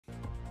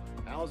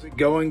How's it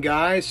going,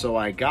 guys? So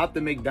I got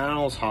the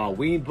McDonald's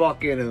Halloween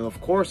bucket, and of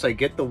course I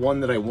get the one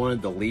that I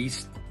wanted the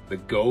least, the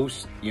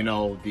ghost, you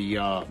know, the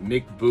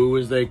McBoo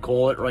as they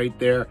call it right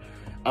there.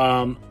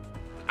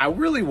 I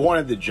really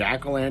wanted the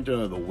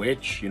jack-o'-lantern or the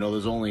witch. You know,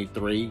 there's only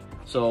 3.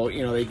 So,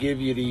 you know, they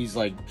give you these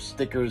like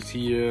stickers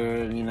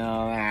here, you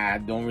know, I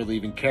don't really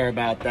even care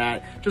about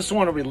that. Just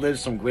want to relive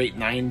some great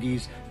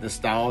 90s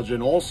nostalgia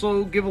and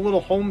also give a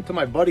little home to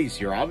my buddies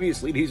here.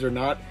 Obviously, these are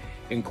not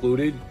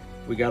included.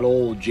 We got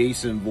old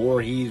Jason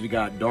Voorhees, we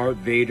got Darth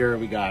Vader,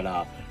 we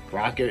got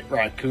Rocket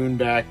Raccoon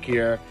back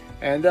here,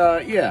 and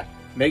yeah,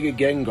 Mega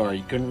Gengar.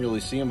 You couldn't really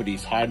see him, but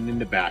he's hiding in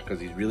the back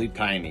because he's really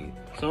tiny.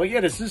 So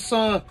yeah, this is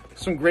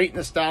some great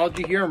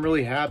nostalgia here. I'm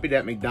really happy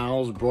that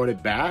McDonald's brought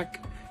it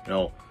back. You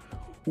know,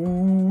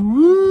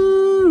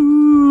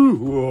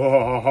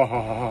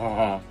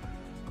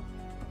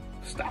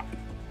 stop.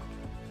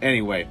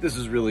 Anyway, this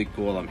is really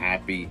cool. I'm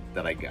happy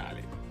that I got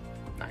it.